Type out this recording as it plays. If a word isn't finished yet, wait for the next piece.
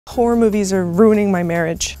Horror movies are ruining my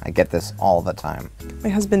marriage. I get this all the time. My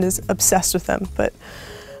husband is obsessed with them, but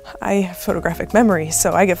I have photographic memory,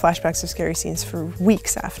 so I get flashbacks of scary scenes for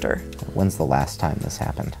weeks after. When's the last time this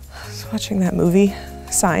happened? I was watching that movie,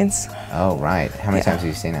 Signs. Oh, right. How many times have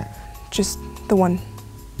you seen it? Just the one.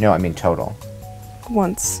 No, I mean total.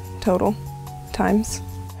 Once, total. Times.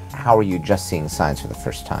 How are you just seeing Signs for the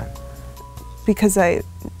first time? Because I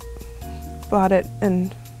bought it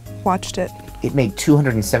and watched it. It made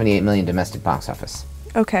 $278 million domestic box office.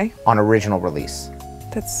 Okay. On original release.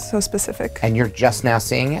 That's so specific. And you're just now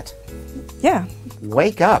seeing it? Yeah.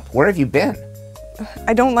 Wake up. Where have you been?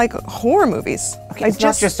 I don't like horror movies. Okay, it's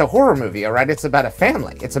not just a horror movie, all right? It's about a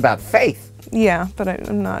family. It's about faith. Yeah, but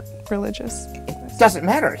I'm not religious. It doesn't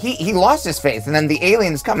matter. He lost his faith, and then the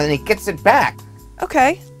aliens come, and he gets it back.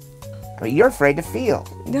 Okay. I mean, you're afraid to feel.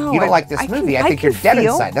 No, you don't like this movie. I think you're dead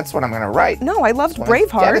inside. That's what I'm going to write. No, I loved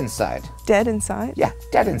Braveheart. Dead inside. Dead inside? Yeah,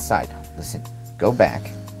 dead inside. Listen, go back,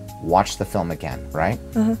 watch the film again, right?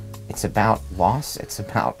 It's about loss. It's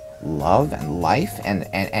about love and life,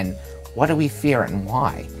 and what do we fear and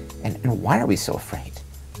why? And why are we so afraid?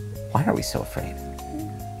 Why are we so afraid?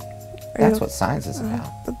 That's what Signs is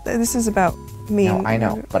about. This is about me. No, I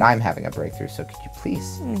know, but I'm having a breakthrough, so could you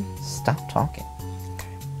please stop talking?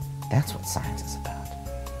 That's what Signs is about.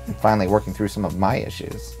 I'm finally working through some of my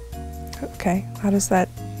issues. Okay, how does that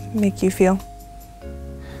make you feel?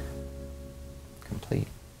 Complete.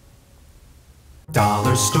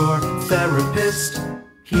 Dollar store therapist,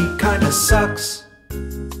 he kinda sucks.